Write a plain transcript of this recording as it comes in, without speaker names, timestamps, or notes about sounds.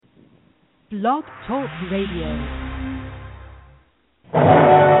Blog Talk Radio.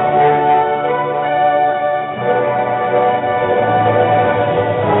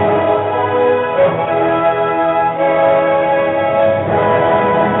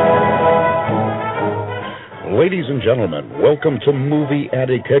 Ladies and gentlemen, welcome to Movie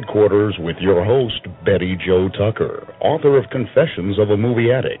Addict Headquarters with your host, Betty Jo Tucker, author of Confessions of a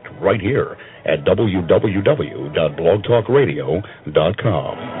Movie Addict, right here at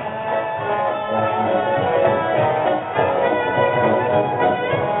www.blogtalkradio.com.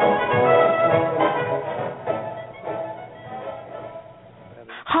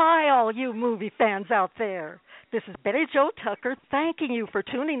 Hi, all you movie fans out there. This is Betty Jo Tucker thanking you for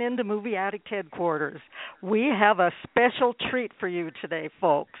tuning in to Movie Addict Headquarters. We have a special treat for you today,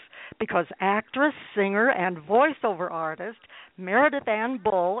 folks, because actress, singer, and voiceover artist Meredith Anne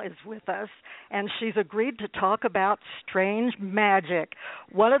Bull is with us, and she's agreed to talk about Strange Magic,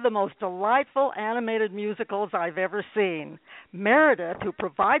 one of the most delightful animated musicals I've ever seen. Meredith, who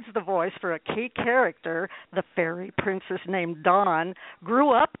provides the voice for a key character, the fairy princess named Dawn,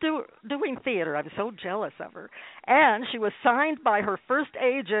 grew up doing theater. I'm so jealous of her. And she was signed by her first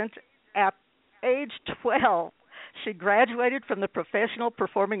agent at age 12. She graduated from the Professional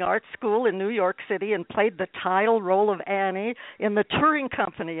Performing Arts School in New York City and played the title role of Annie in the touring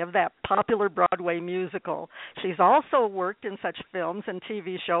company of that popular Broadway musical. She's also worked in such films and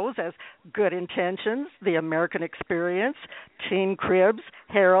TV shows as Good Intentions, The American Experience, Teen Cribs,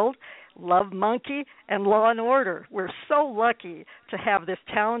 Harold, Love Monkey, and Law and Order. We're so lucky to have this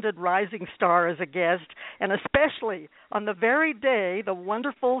talented rising star as a guest, and especially on the very day the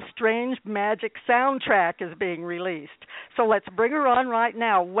wonderful Strange Magic soundtrack is being released. So let's bring her on right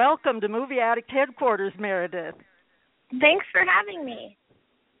now. Welcome to Movie Addict Headquarters, Meredith. Thanks for having me.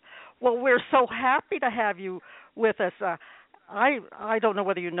 Well, we're so happy to have you with us. I don't know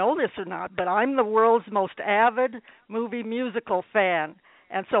whether you know this or not, but I'm the world's most avid movie musical fan.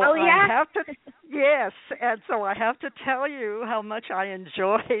 And so I have to, yes, and so I have to tell you how much I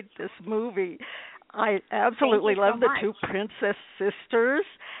enjoyed this movie. I absolutely love the two princess sisters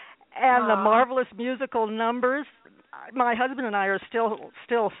and the marvelous musical numbers. My husband and I are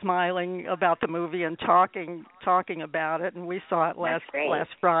still smiling about the movie and talking about it, and we saw it last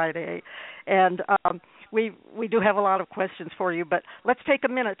Friday. And we do have a lot of questions for you, but let's take a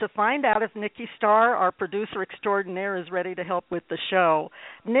minute to find out if Nikki Starr, our producer extraordinaire, is ready to help with the show.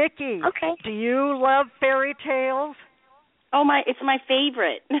 Nikki, do you love fairy tales? Oh, it's my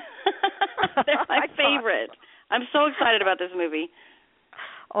favorite. They're my favorite. I'm so excited about this movie.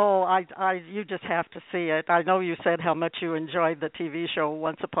 Oh, you just have to see it. I know you said how much you enjoyed the TV show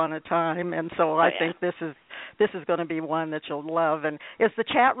Once Upon a Time, and so I think this is going to be one that you'll love. And is the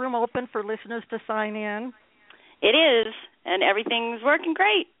chat room open for listeners to sign in? It is, and everything's working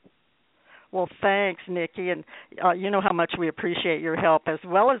great. Well, thanks, Nikki, and you know how much we appreciate your help, as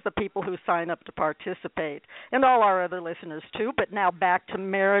well as the people who sign up to participate, and all our other listeners, too. But now back to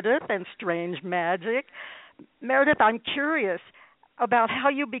Meredith and Strange Magic. Meredith, I'm curious about how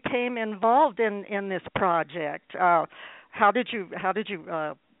you became involved in this project. How did you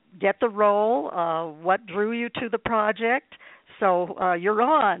get the role? What drew you to the project? So you're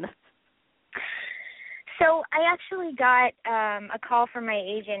on. So I actually got a call from my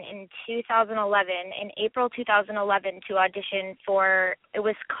agent in 2011, in April 2011, to audition for, it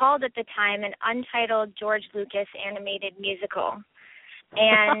was called at the time, an untitled George Lucas animated musical.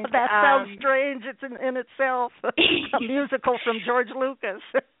 And that sounds strange. It's in itself a musical from George Lucas,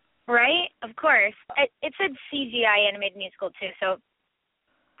 right? Of course, it's a CGI animated musical too, so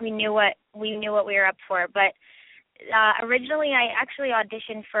we knew what we were up for. But originally, I actually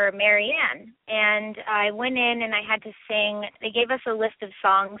auditioned for Marianne, and I went in and I had to sing. They gave us a list of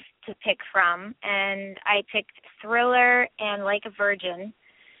songs to pick from, and I picked Thriller and Like a Virgin.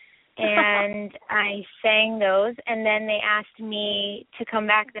 And I sang those, and then they asked me to come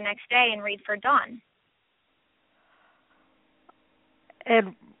back the next day and read for Dawn.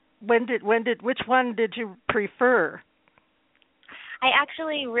 And which one did you prefer? I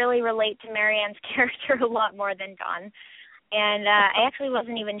actually really relate to Marianne's character a lot more than Dawn. And I actually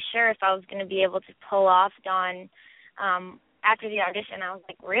wasn't even sure if I was going to be able to pull off Dawn after the audition. I was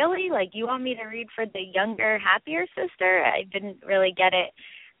like, really? Like, you want me to read for the younger, happier sister? I didn't really get it.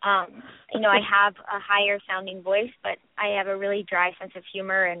 I have a higher sounding voice, but I have a really dry sense of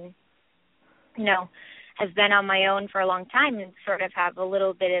humor and, have been on my own for a long time and sort of have a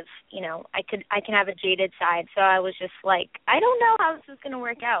little bit of, I can have a jaded side. So I was just like, I don't know how this is going to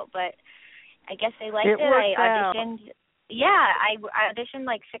work out, but I guess they liked it. I auditioned. Yeah, I auditioned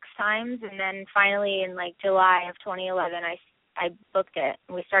like 6 times, and then finally in like July of 2011, I I booked it.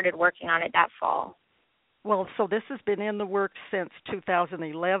 We started working on it that fall. Well, so this has been in the works since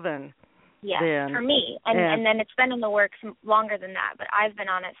 2011. Yes, then. for me. And then it's been in the works longer than that, but I've been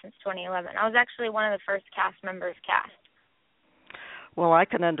on it since 2011. I was actually one of the first cast members cast. Well, I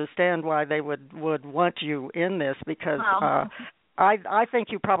can understand why they would want you in this, because I think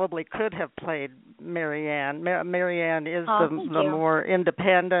you probably could have played Mary Ann. Mary Ann is the more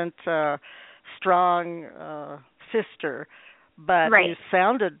independent, strong sister, but you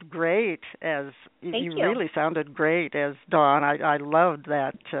sounded great as you really sounded great as Dawn. I loved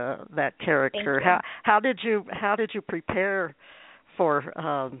that character. How did you prepare for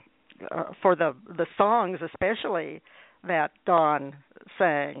the songs, especially that Dawn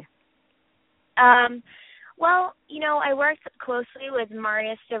sang? Well, I worked closely with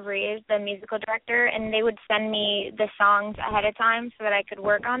Marius DeVries, the musical director, and they would send me the songs ahead of time so that I could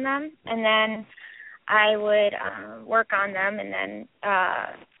work on them, and then I would work on them, and then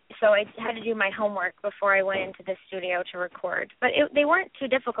so I had to do my homework before I went into the studio to record. But they weren't too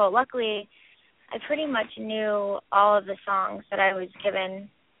difficult. Luckily, I pretty much knew all of the songs that I was given,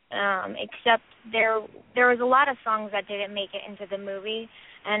 except there was a lot of songs that didn't make it into the movie.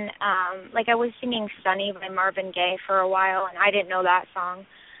 And, I was singing Sunny by Marvin Gaye for a while, and I didn't know that song.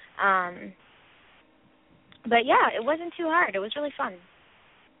 But, yeah, it wasn't too hard. It was really fun.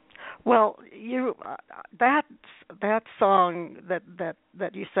 Well, that song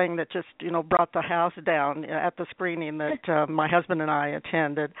that you sang that just, brought the house down at the screening that my husband and I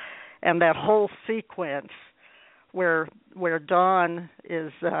attended, and that whole sequence where Dawn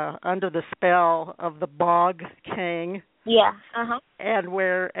is under the spell of the Bog King. Yeah. And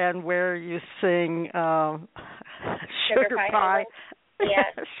where you sing Sugar Pie.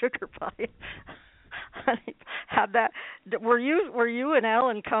 Yeah. Sugar Pie. Had that? Were you and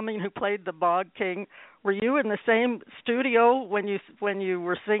Alan Cumming, who played the Bog King? Were you in the same studio when you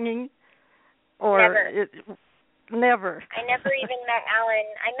were singing? Or Never. I never even met Alan.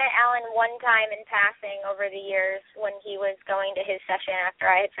 I met Alan one time in passing over the years when he was going to his session after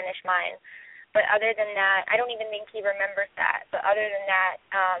I had finished mine. But other than that, I don't even think he remembers that. But other than that,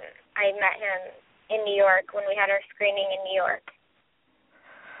 I met him in New York when we had our screening in New York.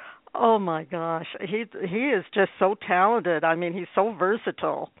 Oh my gosh, he is just so talented. I mean, he's so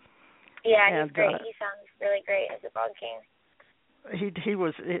versatile. Yeah, he's great. He sounds really great as a Bog King. He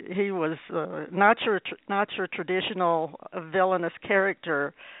was not your traditional villainous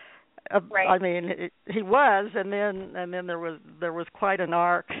character. Right. I mean, he was, and then there was quite an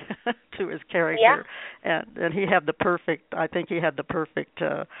arc to his character, and he had the perfect. I think he had the perfect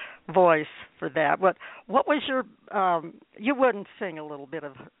voice for that. What was your? You wouldn't sing a little bit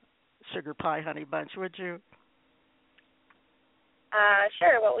of Sugar Pie Honey Bunch, would you?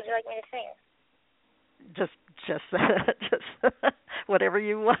 Sure. What would you like me to sing? Just whatever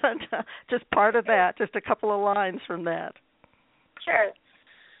you want. Just part of that. Just a couple of lines from that. Sure.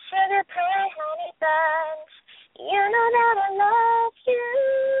 Sugar pie, honey bunch, you know that I love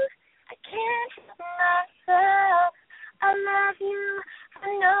you. I can't help myself. I love you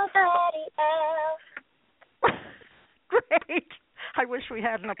for nobody else. Great. I wish we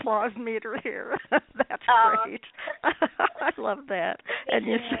had an applause meter here. That's great. I love that. And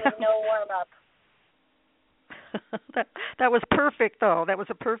you sound... no warm up. That was perfect, though. That was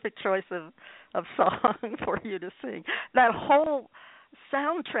a perfect choice of song for you to sing. That whole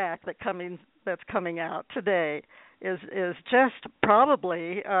soundtrack that's coming out today is just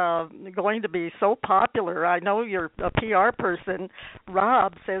probably going to be so popular. I know you're a PR person.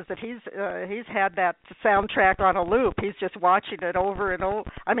 Rob says that he's had that soundtrack on a loop. He's just watching it over and over.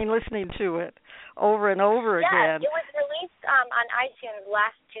 I mean, listening to it over and over again. Yeah, it was released on iTunes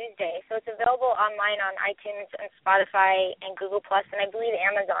last Tuesday, so it's available online on iTunes and Spotify and Google Plus, and I believe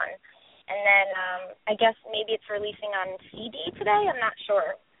Amazon. And then I guess maybe it's releasing on CD today. I'm not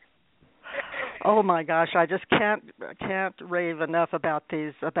sure. Oh my gosh, I just can't rave enough about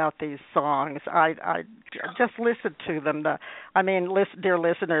these songs. I just listen to them. Dear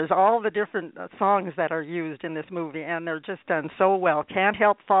listeners, all the different songs that are used in this movie, and they're just done so well. Can't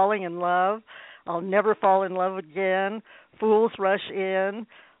Help Falling in Love, I'll Never Fall in Love Again, Fools Rush In,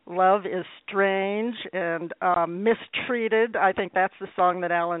 Love is Strange, and Mistreated. I think that's the song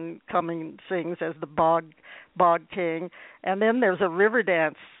that Alan Cumming sings as the Bog King. And then there's a river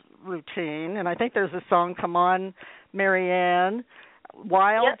dance routine, and I think there's a song, Come On, Mary Ann,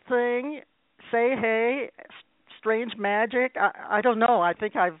 Wild Thing, Say Hey, Strange Magic. I don't know. I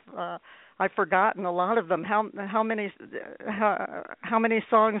think I've forgotten a lot of them. How many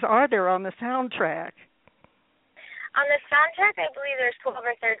songs are there on the soundtrack? On the soundtrack, I believe there's 12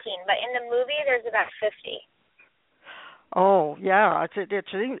 or 13, but in the movie, there's about 50. Oh, yeah, it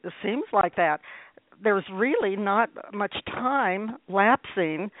seems like that. There's really not much time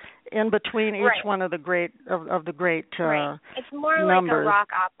lapsing in between each Right. one of the great Right. It's more numbers. like a rock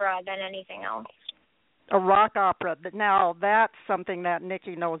opera than anything else. A rock opera. Now that's something that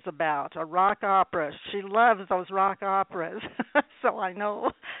Nikki knows about. A rock opera. She loves those rock operas. So I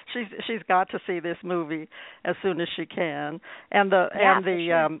know she's got to see this movie as soon as she can. And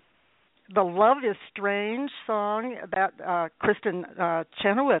the Love is Strange song that Kristin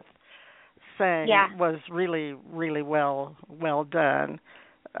Chenoweth sang was really, really well done.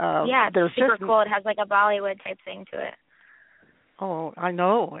 It's super cool. It has like a Bollywood type thing to it. Oh, I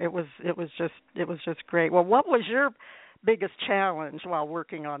know. It was just great. Well, what was your biggest challenge while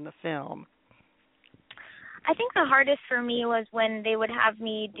working on the film? I think the hardest for me was when they would have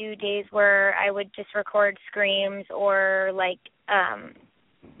me do days where I would just record screams or like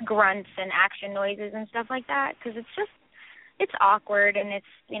grunts and action noises and stuff like that, because it's awkward, and it's,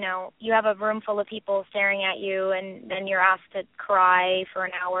 you have a room full of people staring at you, and then you're asked to cry for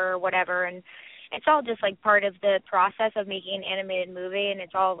an hour or whatever, and it's all just like part of the process of making an animated movie, and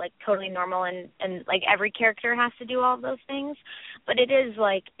it's all like totally normal, and like every character has to do all of those things. But it is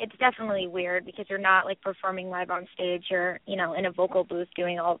like, it's definitely weird because you're not like performing live on stage, you're in a vocal booth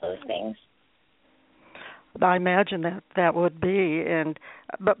doing all of those things. I imagine that would be,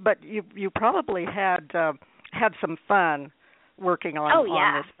 but you probably had some fun working on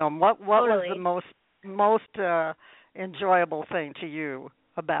this film. What was the most enjoyable thing to you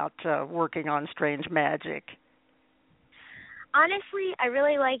about working on Strange Magic? Honestly, I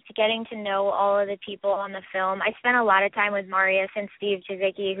really liked getting to know all of the people on the film. I spent a lot of time with Marius and Steve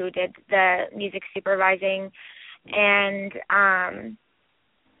Chizicki, who did the music supervising, and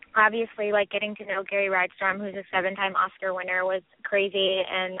obviously, like, getting to know Gary Rydstrom, who's a 7-time Oscar winner, was crazy,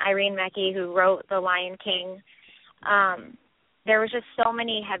 and Irene Mecchi, who wrote The Lion King. There was just so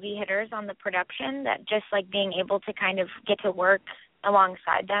many heavy hitters on the production that just, like, being able to kind of get to work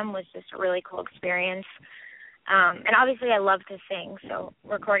alongside them was just a really cool experience. And obviously I love to sing, so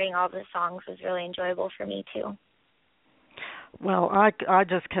recording all the songs was really enjoyable for me too. Well, I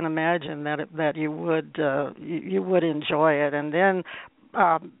just can imagine that you would enjoy it. And then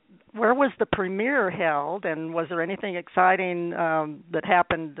where was the premiere held, and was there anything exciting that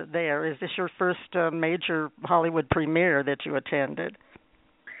happened there? Is this your first major Hollywood premiere that you attended?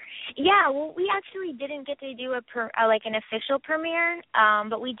 Yeah, well, we actually didn't get to do an official premiere,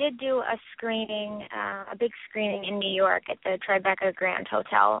 but we did do a screening, a big screening in New York at the Tribeca Grand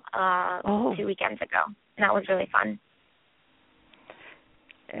Hotel 2 weekends ago, and that was really fun.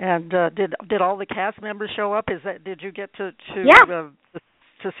 And did all the cast members show up? Did you get to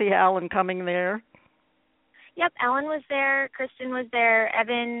see Alan Cumming there? Yep, Alan was there, Kristin was there,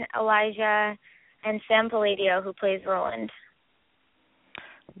 Evan, Elijah, and Sam Palladio, who plays Roland.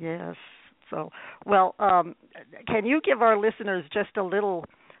 Yes. So, well, can you give our listeners just a little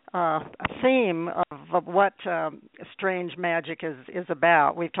theme of what Strange Magic is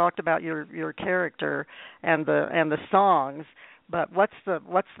about? We've talked about your character and the songs, but what's the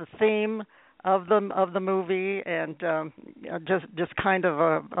theme of the movie, and just kind of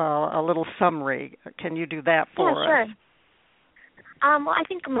a little summary? Can you do that for us? Sure. Well, I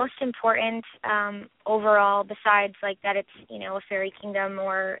think the most important overall, besides like that it's a fairy kingdom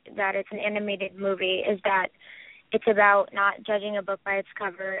or that it's an animated movie, is that it's about not judging a book by its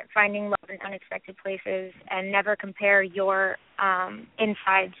cover, finding love in unexpected places, and never compare your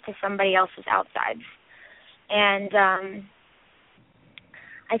insides to somebody else's outsides. And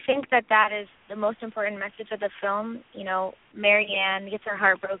I think that is the most important message of the film. Marianne gets her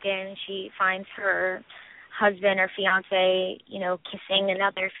heart broken. She finds her husband or fiance, kissing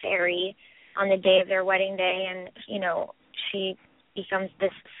another fairy on the day of their wedding day, and, she becomes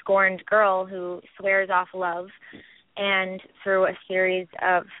this scorned girl who swears off love, and through a series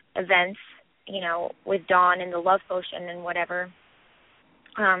of events, with Dawn and the love potion and whatever,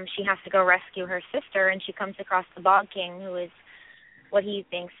 she has to go rescue her sister, and she comes across the Bog King, who is what he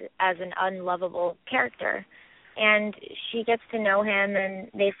thinks as an unlovable character, and she gets to know him, and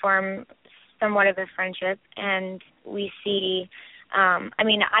they form somewhat of a friendship, and we see,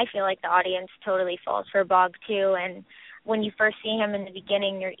 I feel like the audience totally falls for Bog too, and when you first see him in the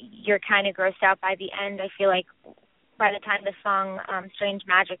beginning, you're kind of grossed out by the end. I feel like by the time the song Strange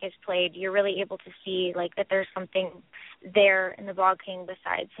Magic is played, you're really able to see like that there's something there in the Bog King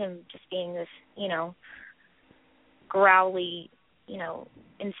besides him just being this, growly,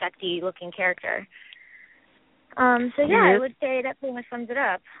 insecty looking character. I would say that pretty much sums it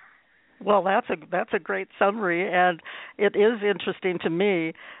up. Well, that's a great summary, and it is interesting to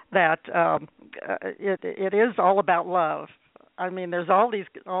me that it is all about love. I mean, there's all these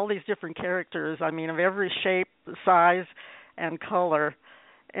different characters. I mean, of every shape, size, and color,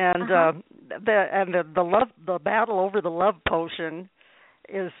 and the battle over the love potion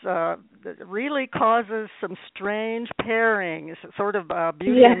is really causes some strange pairings, sort of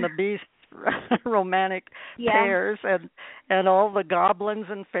Beauty and the Beast romantic pairs, and all the goblins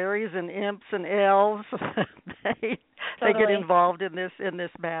and fairies and imps and elves they get involved in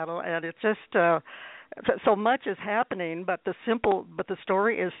this battle, and it's just so much is happening, but the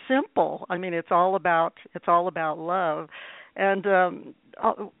story is simple. I mean, it's all about love, and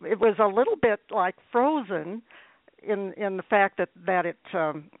it was a little bit like Frozen in the fact that it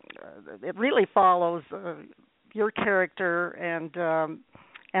really follows your character and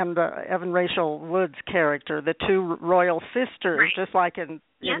Evan Rachel Wood's character, the two royal sisters, just like in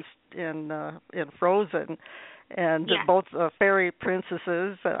Frozen, and both fairy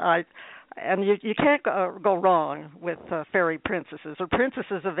princesses. And you can't go wrong with fairy princesses or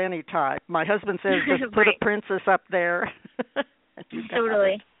princesses of any type. My husband says just put a princess up there.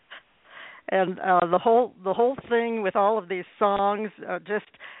 Totally. And the whole thing with all of these songs,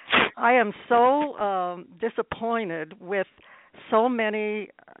 I am so disappointed with so many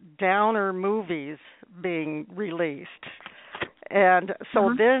downer movies being released. And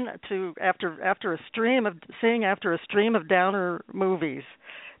so then after a stream of downer movies,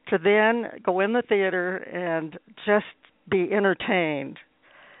 to then go in the theater and just be entertained.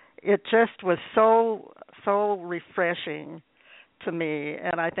 It just was so refreshing to me,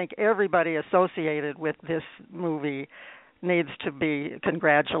 and I think everybody associated with this movie needs to be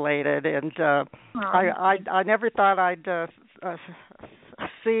congratulated. And I never thought I'd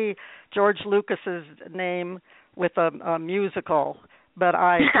see George Lucas's name with a musical, but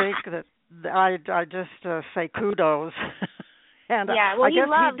I think that I just say kudos. And George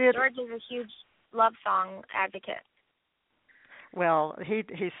is a huge love song advocate. Well, he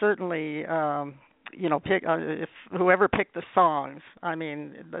certainly if whoever picked the songs, I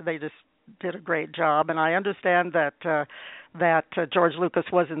mean, they just did a great job. And I understand that George Lucas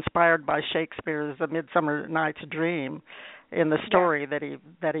was inspired by Shakespeare's A Midsummer Night's Dream in the story that he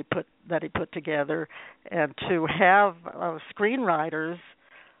put together, and to have screenwriters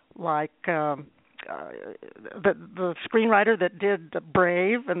like the screenwriter that did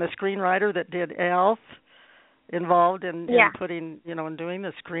Brave and the screenwriter that did Elf involved in putting in doing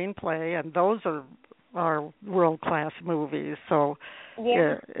the screenplay, and those are world-class movies. So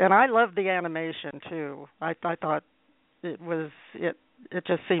and I love the animation too. I thought it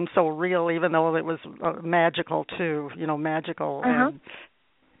just seemed so real, even though it was magical too, magical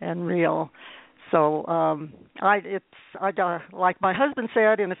and real. So like my husband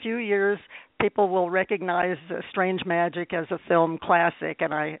said, in a few years people will recognize Strange Magic as a film classic,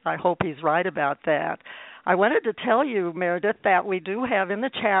 and I hope he's right about that. I wanted to tell you, Meredith, that we do have in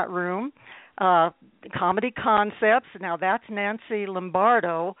the chat room Comedy Concepts. Now, that's Nancy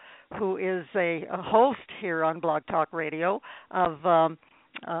Lombardo, who is a host here on Blog Talk Radio of the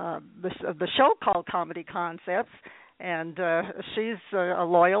show called Comedy Concepts, and she's a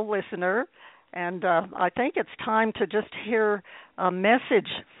loyal listener. And I think it's time to just hear a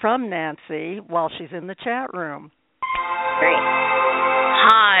message from Nancy while she's in the chat room. Great.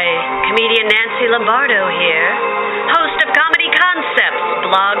 Hi, comedian Nancy Lombardo here, host of Comedy Concepts,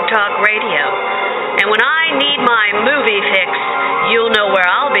 Blog Talk Radio. And when I need my movie fix, you'll know where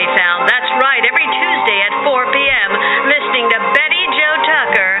I'll be found. That's right, every Tuesday at 4 p.m., listening to Betty Jo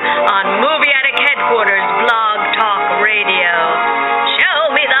Tucker on Movie Attic Headquarters, Blog Talk Radio.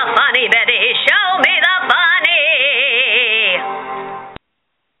 Show me the funny, Betty. Show me the funny.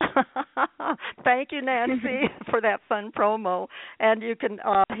 Thank you, Nancy, for that fun promo. And you can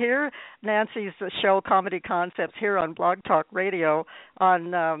hear Nancy's show, Comedy Concepts, here on Blog Talk Radio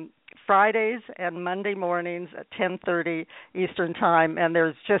on Fridays and Monday mornings at 10:30 Eastern Time. And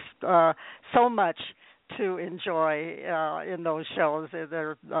there's just so much to enjoy in those shows.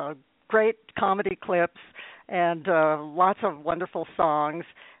 They're great comedy clips and lots of wonderful songs.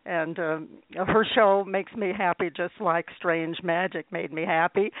 And her show makes me happy just like Strange Magic made me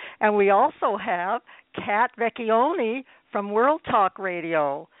happy. And we also have Kat Vecchione from World Talk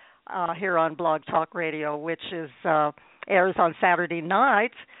Radio here on Blog Talk Radio, which is airs on Saturday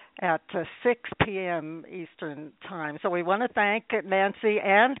nights at 6 p.m. Eastern Time. So we want to thank Nancy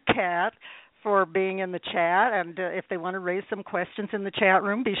and Kat for being in the chat, and if they want to raise some questions in the chat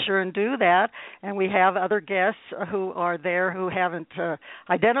room, be sure and do that. And we have other guests who are there who haven't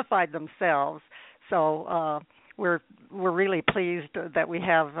identified themselves. So we're really pleased that we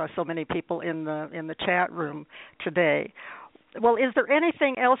have so many people in the chat room today. Well, is there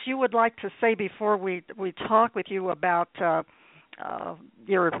anything else you would like to say before we talk with you about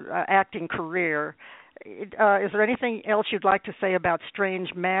your acting career? Is there anything else you'd like to say about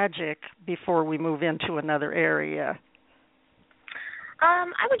strange magic before we move into another area?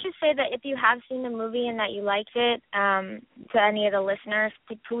 I would just say that if you have seen the movie and that you liked it, to any of the listeners,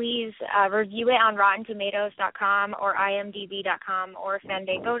 to please review it on RottenTomatoes.com or IMDb.com or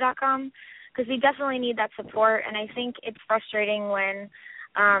Fandango.com, because we definitely need that support. And I think it's frustrating when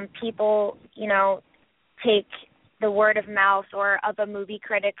people, take the word of mouth or of a movie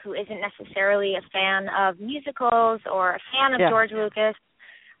critic who isn't necessarily a fan of musicals or a fan of George Lucas.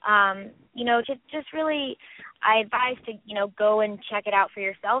 Just really, I advise to, go and check it out for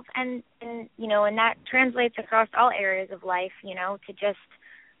yourself. And that translates across all areas of life, to just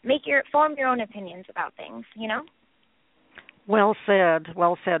form your own opinions about things, Well said.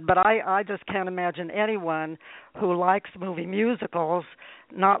 But I just can't imagine anyone who likes movie musicals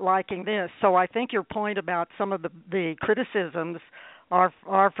not liking this. So I think your point about some of the criticisms are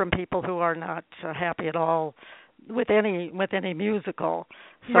from people who are not happy at all with any musical.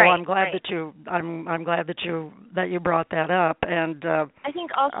 So right, I'm glad that you brought that up. And I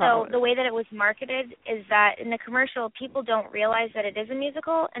think also the way that it was marketed is that in the commercial, people don't realize that it is a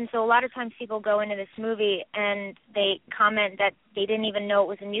musical, and so a lot of times people go into this movie and they comment that they didn't even know it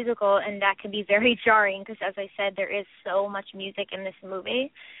was a musical, and that can be very jarring because, as I said, there is so much music in this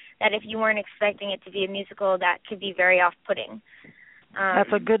movie that if you weren't expecting it to be a musical, that could be very off-putting.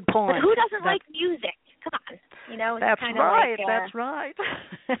 That's a good point. But who doesn't like music? Come on. It's that's kind right. of like, that's right.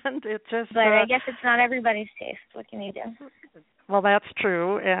 And it just. But I guess it's not everybody's taste. What can you do? Well, that's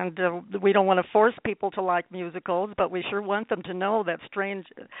true, and we don't want to force people to like musicals, but we sure want them to know that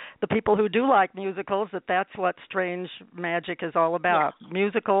the people who do like musicals, that's what strange magic is all about. Yeah.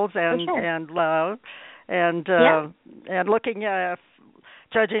 Musicals and love, and looking at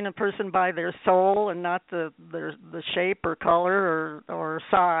judging a person by their soul and not the shape or color or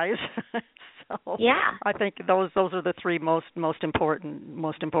size. So I think those are the three most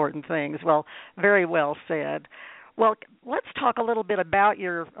important things. Well, very well said. Well, let's talk a little bit about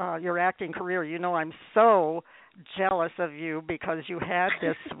your acting career. I'm so jealous of you because you had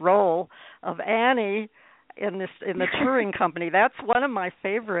this role of Annie in the touring company. That's one of my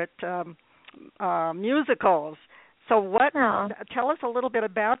favorite musicals. So tell us a little bit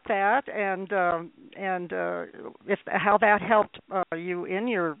about that and how that helped you in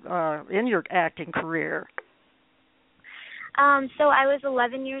your acting career. So I was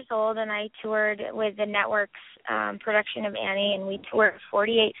 11 years old and I toured with the network's production of Annie, and we toured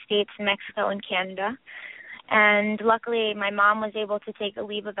 48 states, Mexico, and Canada. And luckily, my mom was able to take a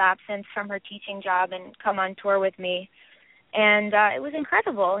leave of absence from her teaching job and come on tour with me. And it was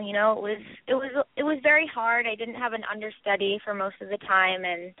incredible, it was very hard. I didn't have an understudy for most of the time,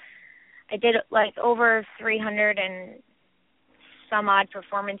 and I did like over 300 and some odd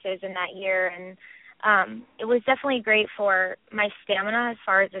performances in that year, and it was definitely great for my stamina as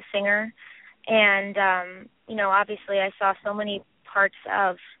far as a singer. And obviously I saw so many parts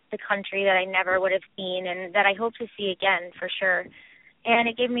of the country that I never would have seen and that I hope to see again for sure. And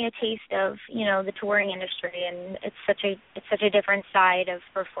it gave me a taste of, the touring industry, and it's such a different side of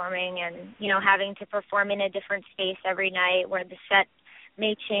performing, and, having to perform in a different space every night where the set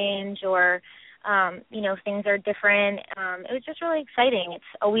may change or, things are different. It was just really exciting. It's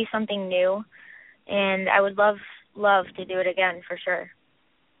always something new, and I would love to do it again for sure.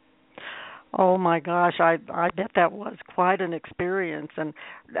 Oh my gosh, I bet that was quite an experience. And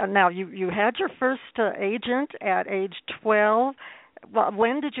now you had your first agent at age 12. Well,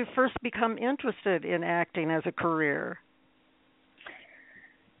 when did you first become interested in acting as a career?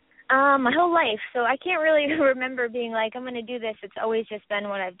 My whole life. So I can't really remember being like, I'm going to do this. It's always just been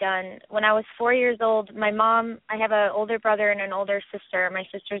what I've done. When I was 4 years old, my mom, I have an older brother and an older sister. My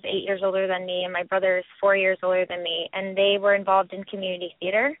sister's 8 years older than me, and my brother is 4 years older than me. And they were involved in community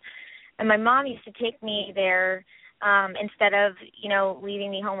theater. And my mom used to take me there instead of,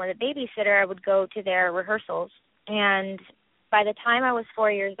 leaving me home with a babysitter. I would go to their rehearsals. And by the time I was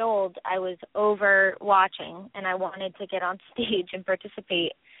 4 years old, I was over watching, and I wanted to get on stage and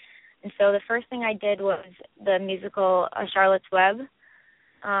participate. And so the first thing I did was the musical Charlotte's Web.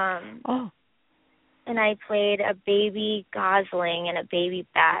 And I played a baby gosling and a baby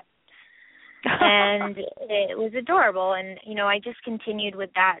bat. And it was adorable. And, I just continued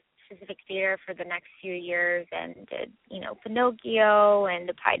with that specific theater for the next few years and did, Pinocchio and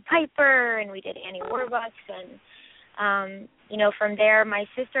the Pied Piper, and we did Annie Warbucks. And from there, my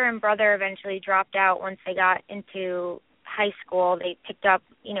sister and brother eventually dropped out once they got into high school. They picked up,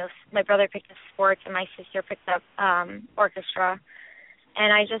 my brother picked up sports and my sister picked up orchestra.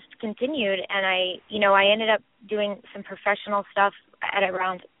 And I just continued, and I ended up doing some professional stuff at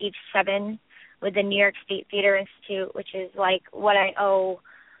around age 7 with the New York State Theater Institute, which is like what I owe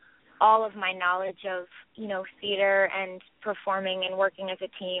all of my knowledge of, theater and performing and working as a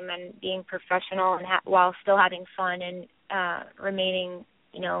team and being professional and while still having fun and remaining,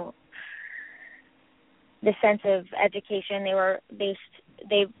 the sense of education.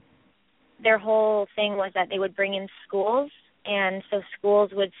 Their whole thing was that they would bring in schools, and so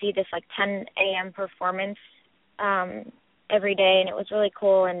schools would see this like 10 a.m. performance every day, and it was really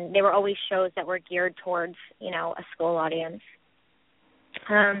cool, and they were always shows that were geared towards, a school audience.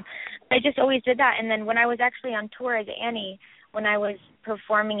 I just always did that. And then when I was actually on tour as Annie, when I was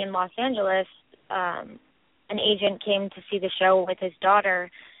performing in Los Angeles, an agent came to see the show with his daughter,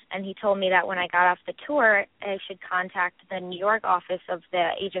 and he told me that when I got off the tour, I should contact the New York office of the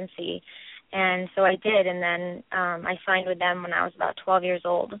agency. And so I did, and then I signed with them when I was about 12 years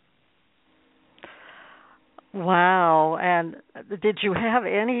old. Wow. And did you have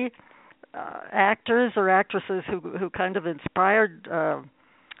any actors or actresses who kind of inspired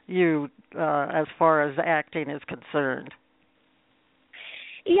you as far as acting is concerned?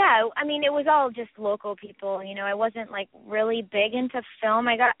 Yeah, I mean, it was all just local people. I wasn't like really big into film.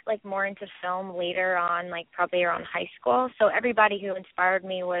 I got like more into film later on, like probably around high school. So everybody who inspired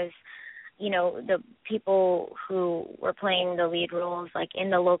me was, the people who were playing the lead roles, like in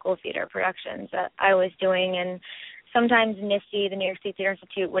the local theater productions that I was doing. And sometimes NIST, the New York State Theater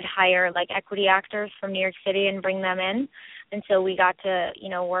Institute, would hire like equity actors from New York City and bring them in. And so we got to,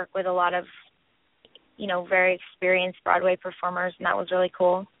 work with a lot of, very experienced Broadway performers, and that was really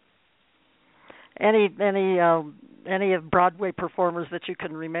cool. Any of Broadway performers that you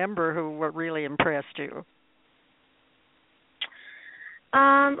can remember who really impressed you?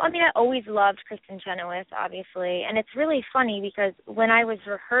 I always loved Kristin Chenoweth, obviously, and it's really funny because when I was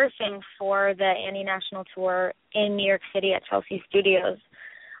rehearsing for the Annie National Tour in New York City at Chelsea Studios,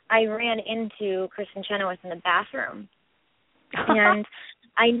 I ran into Kristin Chenoweth in the bathroom, and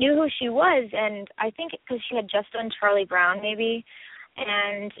I knew who she was, and I think because she had just done Charlie Brown, maybe,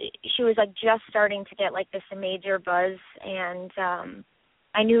 and she was like just starting to get like this major buzz, and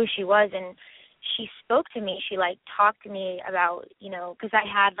I knew who she was, and she spoke to me. She like talked to me about, because I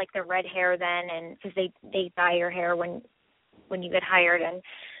had like the red hair then, and because they dye your hair when you get hired, and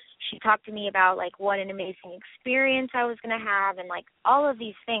she talked to me about like what an amazing experience I was going to have, and like all of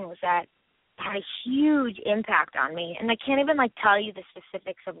these things that had a huge impact on me. And I can't even like tell you the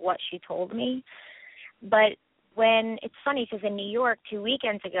specifics of what she told me, but when it's funny because in New York 2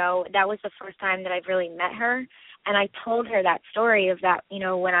 weekends ago, that was the first time that I've really met her. And I told her that story of that,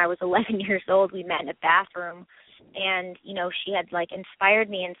 when I was 11 years old, we met in a bathroom, and, she had like inspired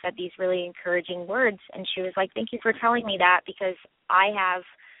me and said these really encouraging words. And she was like, thank you for telling me that, because I have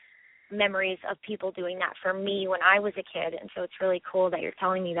memories of people doing that for me when I was a kid. And so it's really cool that you're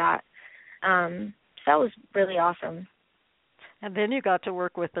telling me that. So that was really awesome. And then you got to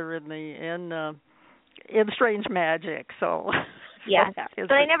work with her in Strange Magic, so yeah.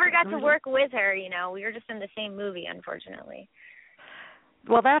 But I never got to work with her. We were just in the same movie, unfortunately.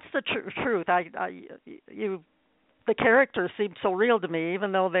 Well, that's the truth. The characters seemed so real to me,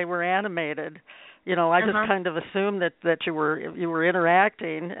 even though they were animated. I just kind of assumed that you were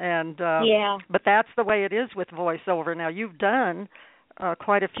interacting, and yeah. But that's the way it is with voiceover. Now you've done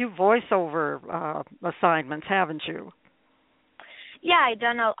quite a few voiceover assignments, haven't you? Yeah, I've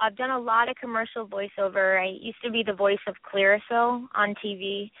done a lot of commercial voiceover. I used to be the voice of Clearasil on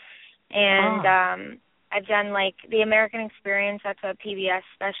TV, and I've done like the American Experience. That's a PBS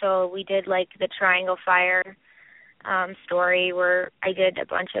special. We did like the Triangle Fire story where I did a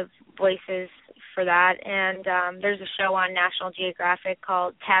bunch of voices for that, and there's a show on National Geographic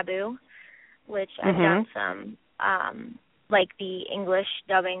called Taboo, which I've done some like the English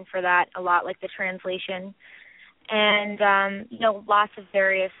dubbing for that a lot, like the translation. And, lots of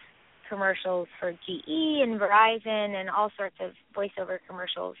various commercials for GE and Verizon and all sorts of voiceover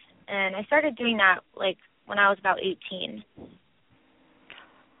commercials. And I started doing that, like, when I was about 18.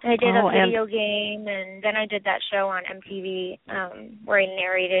 And I did a video game, and then I did that show on MTV where I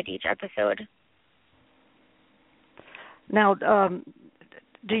narrated each episode. Now,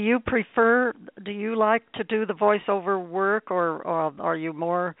 do you like to do the voiceover work, or are you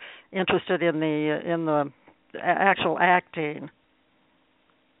more interested in the actual acting?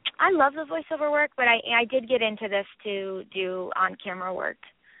 I love the voiceover work, but I did get into this to do on-camera work.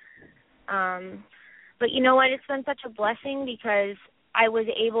 But you know what? It's been such a blessing because I was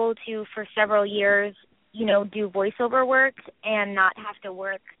able to, for several years, do voiceover work and not have to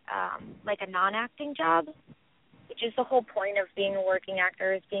work like a non-acting job, which is the whole point of being a working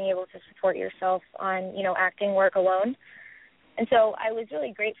actor, is being able to support yourself on, acting work alone. And so I was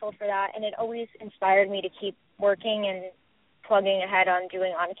really grateful for that, and it always inspired me to keep working and plugging ahead on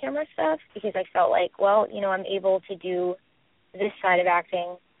doing on-camera stuff because I felt like, well, I'm able to do this side of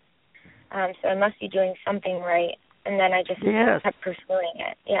acting, so I must be doing something right. And then I just kept pursuing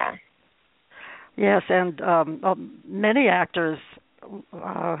it, yeah. Yes, and many actors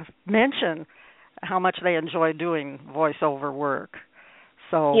mention how much they enjoy doing voiceover work.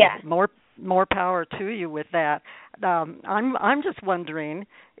 So more power to you with that. I'm just wondering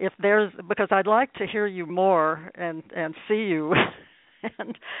if there's, because I'd like to hear you more and see you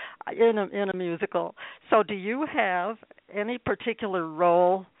and in a musical. So do you have any particular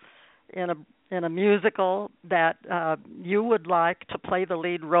role in a musical that you would like to play the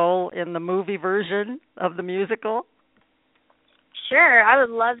lead role in the movie version of the musical? Sure, I would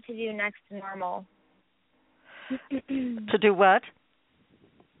love to do Next to Normal. To do what?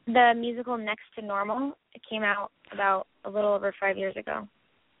 The musical Next to Normal. It came out about a little over 5 years ago.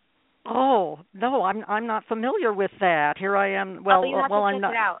 Oh no, I'm not familiar with that. Here I am. Well, you have to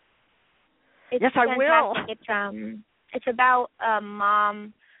check it out. It's yes, fantastic. I will. It's about a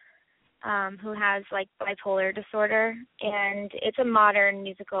mom who has like bipolar disorder, and it's a modern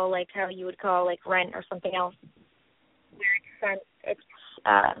musical, like how you would call like Rent or something else, where it's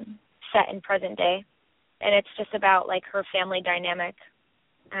set in present day, and it's just about like her family dynamic,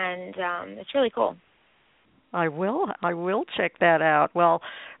 and it's really cool. I will check that out. Well,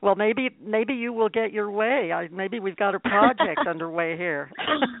 maybe you will get your way. Maybe we've got a project underway here.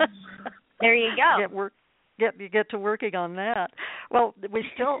 There you go. Get to working on that. Well, we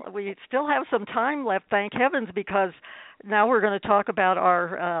still have some time left, thank heavens, because now we're going to talk about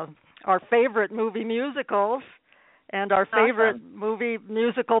our favorite movie musicals and our favorite movie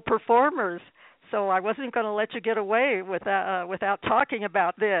musical performers. So I wasn't going to let you get away without talking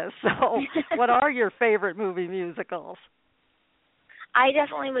about this. So what are your favorite movie musicals? I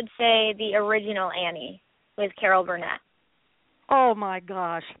definitely would say the original Annie with Carol Burnett. Oh, my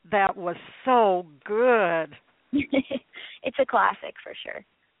gosh, that was so good. It's a classic for sure.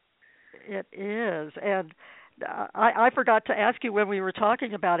 It is. And I forgot to ask you when we were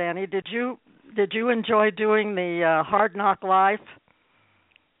talking about Annie, did you enjoy doing the Hard Knock Life?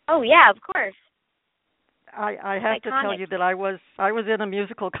 Oh, yeah, of course. I have to tell you that I was in a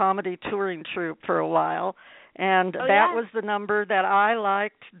musical comedy touring troupe for a while, and was the number that I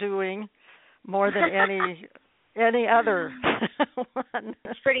liked doing more than any other one.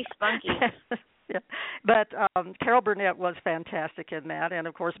 It's pretty spunky. Yeah. But Carol Burnett was fantastic in that, and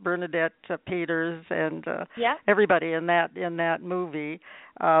of course Bernadette Peters and everybody in that movie.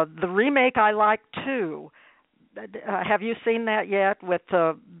 The remake I liked too. Have you seen that yet with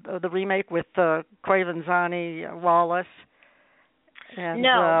the remake with Craven-Zani Wallace? And, no,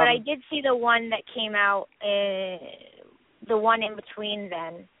 but I did see the one that came out, the one in between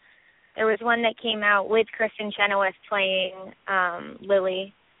then. There was one that came out with Kristin Chenoweth playing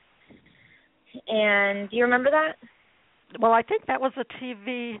Lily. And do you remember that? Well, I think that was a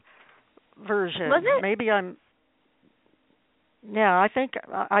TV version. Was it? Maybe Yeah, I think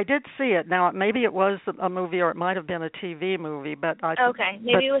I did see it. Now, maybe it was a movie or it might have been a TV movie, but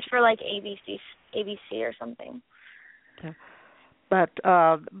maybe it was for like ABC or something. Yeah. But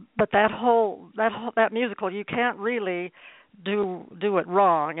that musical, you can't really do it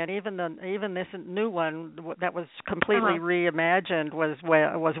wrong, and even this new one that was completely reimagined was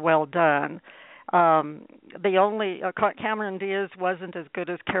well done. The only Cameron Diaz wasn't as good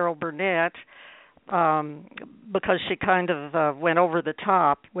as Carol Burnett. Because she kind of went over the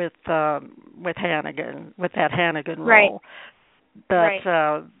top with Hannigan, with that Hannigan role.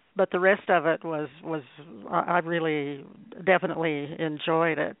 But the rest of it was I really definitely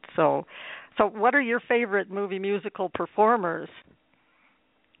enjoyed it. So what are your favorite movie musical performers?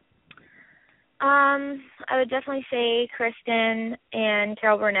 I would definitely say Kristin and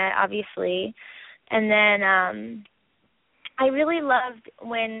Carol Burnett, obviously, and then I really loved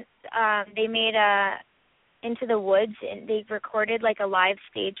when they made Into the Woods, and they recorded like a live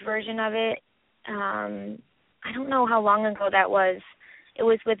stage version of it. I don't know how long ago that was. It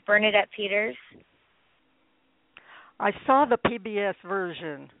was with Bernadette Peters. I saw the PBS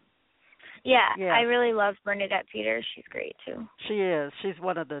version. Yeah, I really love Bernadette Peters. She's great too. She is. She's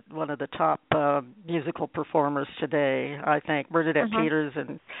one of the top musical performers today, I think. Bernadette Peters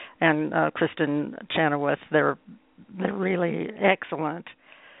and Kristin Chenoweth. They're really excellent.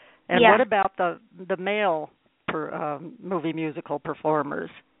 And what about the male movie musical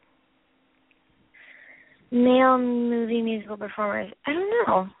performers? Male movie musical performers? I don't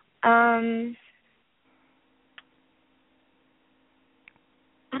know. I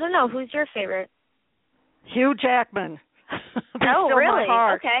don't know. Who's your favorite? Hugh Jackman. Oh, really? My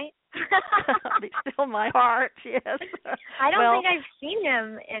heart. Okay. Be still my heart, yes. I don't think I've seen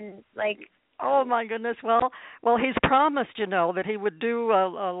him in, like... Oh my goodness! Well, he's promised, that he would do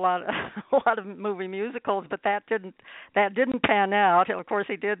a lot of movie musicals, but that didn't pan out. Of course,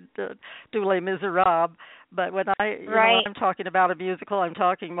 he did do Les Miserables, but when I'm talking about a musical, I'm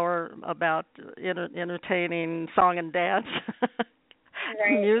talking more about entertaining song and dance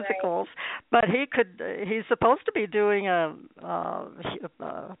musicals. But he's supposed to be doing a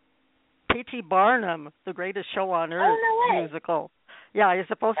P.T. Barnum, The Greatest Show on Earth musical. Yeah, he's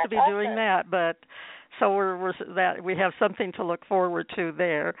supposed to be doing that, but so we have something to look forward to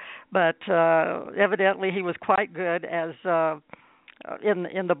there. But evidently, he was quite good as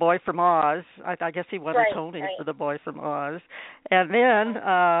in The Boy from Oz. I guess he won a Tony for The Boy from Oz, and then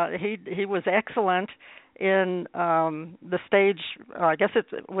he was excellent in the stage. I guess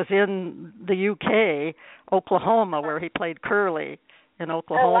it was in the UK, Oklahoma, where he played Curly in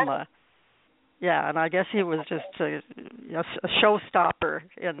Oklahoma. Yeah, and I guess he was just a showstopper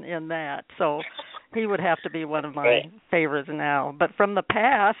in that. So he would have to be one of my favorites now. But from the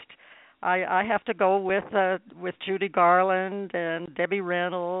past, I have to go with Judy Garland and Debbie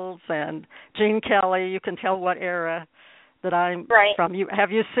Reynolds and Gene Kelly. You can tell what era that I'm from. Have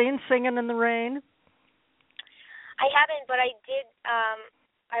you seen Singing in the Rain? I haven't, but I did.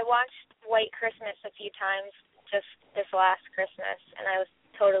 I watched White Christmas a few times just this last Christmas, and I was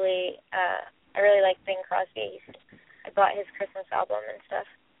totally... I really like Bing Crosby. I bought his Christmas album and stuff.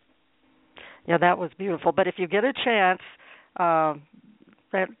 Yeah, that was beautiful. But if you get a chance,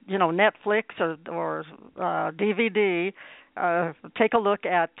 Netflix or DVD, take a look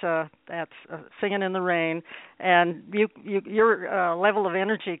at Singing in the Rain, and your level of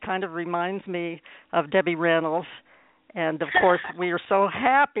energy kind of reminds me of Debbie Reynolds. And, of course, we are so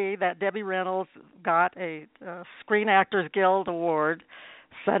happy that Debbie Reynolds got a Screen Actors Guild Award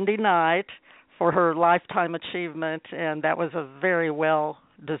Sunday night for her lifetime achievement, and that was a very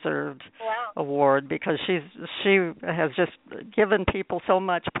well-deserved award because she has just given people so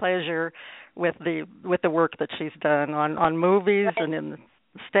much pleasure with the work that she's done on movies and in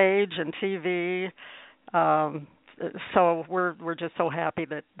stage and TV. So we're just so happy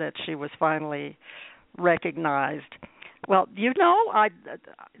that she was finally recognized. Well,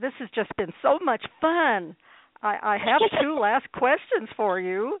 this has just been so much fun. I have two last questions for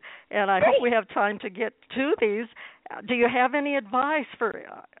you, and I hope we have time to get to these. Do you have any advice for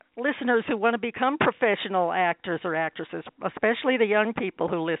listeners who want to become professional actors or actresses, especially the young people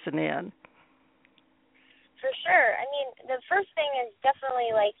who listen in? For sure. I mean, the first thing is definitely,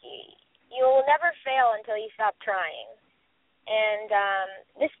 you will never fail until you stop trying. And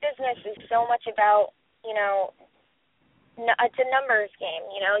this business is so much about, it's a numbers game,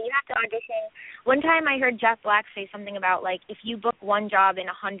 you have to audition. One time I heard Jeff Black say something about, if you book one job in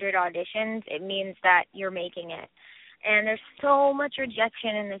 100 auditions, it means that you're making it. And there's so much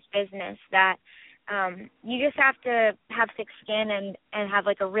rejection in this business that you just have to have thick skin and have,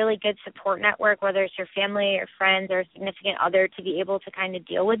 a really good support network, whether it's your family or friends or a significant other, to be able to kind of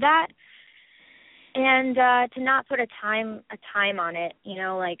deal with that. And to not put a time on it,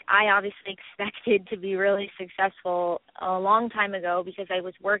 I obviously expected to be really successful a long time ago because I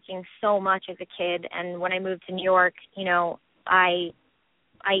was working so much as a kid. And when I moved to New York, I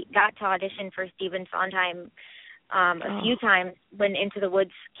got to audition for Stephen Sondheim a few times when Into the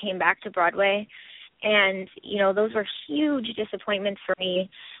Woods came back to Broadway. And, those were huge disappointments for me,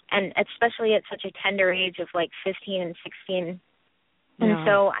 and especially at such a tender age of 15 and 16. And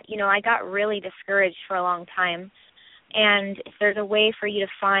so, I got really discouraged for a long time. And if there's a way for you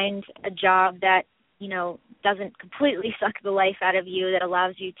to find a job that, doesn't completely suck the life out of you, that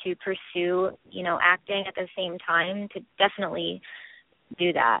allows you to pursue, acting at the same time, to definitely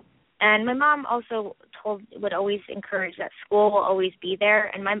do that. And my mom also would always encourage that school will always be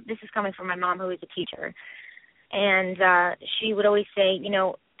there. And this is coming from my mom, who is a teacher. And she would always say,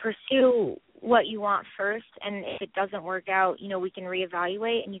 pursue what you want first, and if it doesn't work out, we can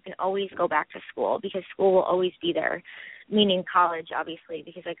reevaluate, and you can always go back to school because school will always be there, meaning college, obviously,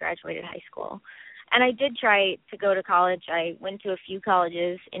 because I graduated high school. And I did try to go to college. I went to a few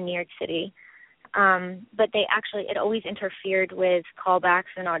colleges in New York City, but it always interfered with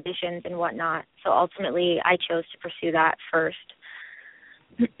callbacks and auditions and whatnot. So ultimately, I chose to pursue that first.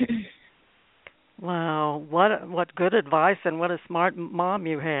 Wow, what good advice, and what a smart mom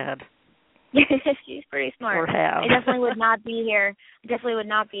you had. She's pretty smart. Or have. I definitely would not be here. If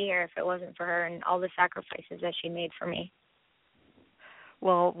it wasn't for her and all the sacrifices that she made for me.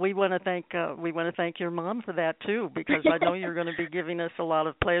 Well, we want to thank your mom for that too, because I know you're going to be giving us a lot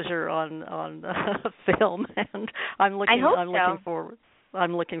of pleasure on film, and I'm looking forward.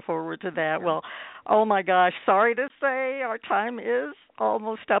 I'm looking forward to that. Yeah. Well, oh my gosh, sorry to say our time is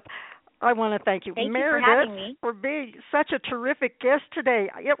almost up. I want to thank you, Meredith, for being such a terrific guest today.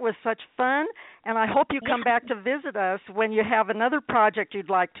 It was such fun, and I hope you come back to visit us when you have another project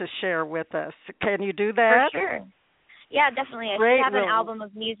you'd like to share with us. Can you do that? For sure. Yeah, definitely. I should have an album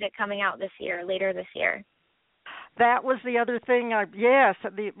of music coming out later this year. That was the other thing. Yes.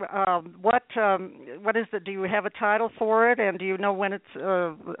 What is it? Do you have a title for it, and do you know when it's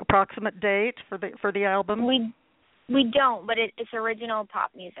approximate date for the album? We don't, but it's original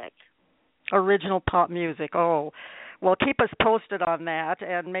pop music. Original pop music. Oh, well, keep us posted on that,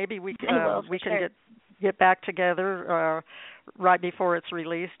 and maybe we can get back together right before it's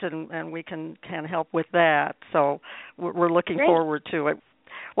released, and we can help with that. So we're looking forward to it.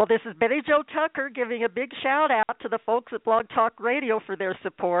 Well, this is Betty Jo Tucker giving a big shout-out to the folks at Blog Talk Radio for their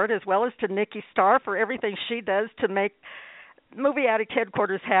support, as well as to Nikki Starr for everything she does to make Movie Addict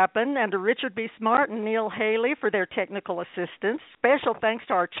Headquarters happen, and to Richard B. Smart and Neil Haley for their technical assistance. Special thanks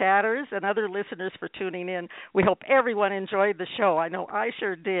to our chatters and other listeners for tuning in. We hope everyone enjoyed the show. I know I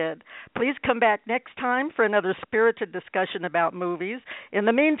sure did. Please come back next time for another spirited discussion about movies. In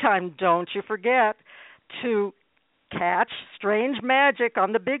the meantime, don't you forget to catch strange magic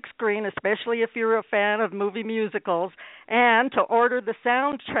on the big screen, especially if you're a fan of movie musicals, and to order the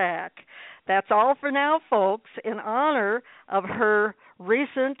soundtrack. That's all for now, folks. In honor of her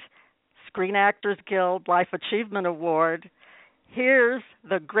recent Screen Actors Guild Life Achievement Award, here's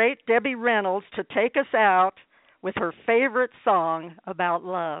the great Debbie Reynolds to take us out with her favorite song about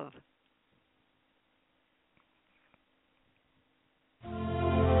love.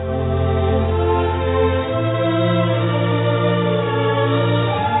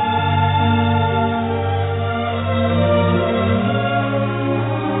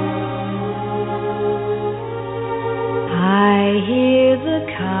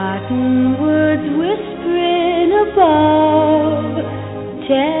 Cottonwoods whispering above,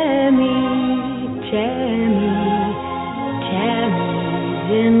 Tammy, Tammy's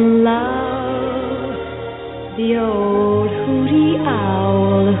in love. The old hooty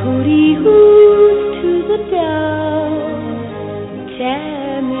owl hooty hoos to the dove.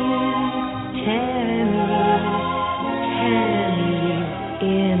 Tammy's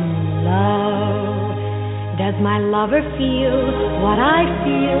in love. Does my lover feel what I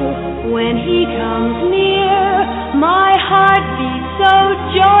feel when he comes near? My heart beats so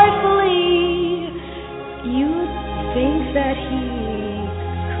joyfully, you'd think that he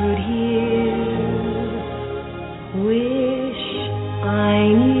could hear. Wish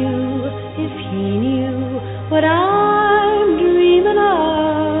I knew if he knew what I'm dreaming of.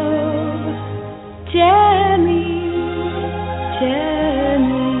 Tammy,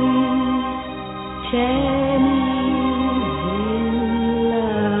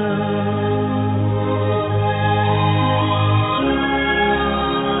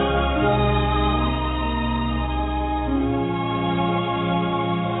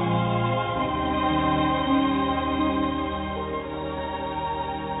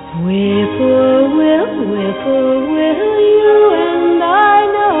 Whippoorwill, you and I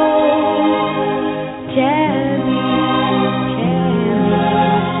know. Tammy,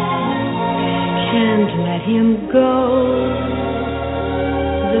 can't let him go.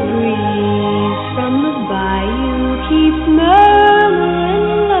 The breeze from the bayou keeps murmuring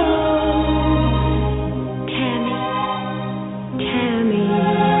low. Tammy,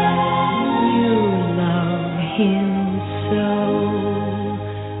 you love him so.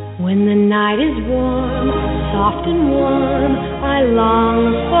 When the night is warm, soft and warm, I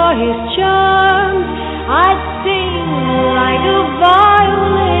long for his charms. I'd sing like a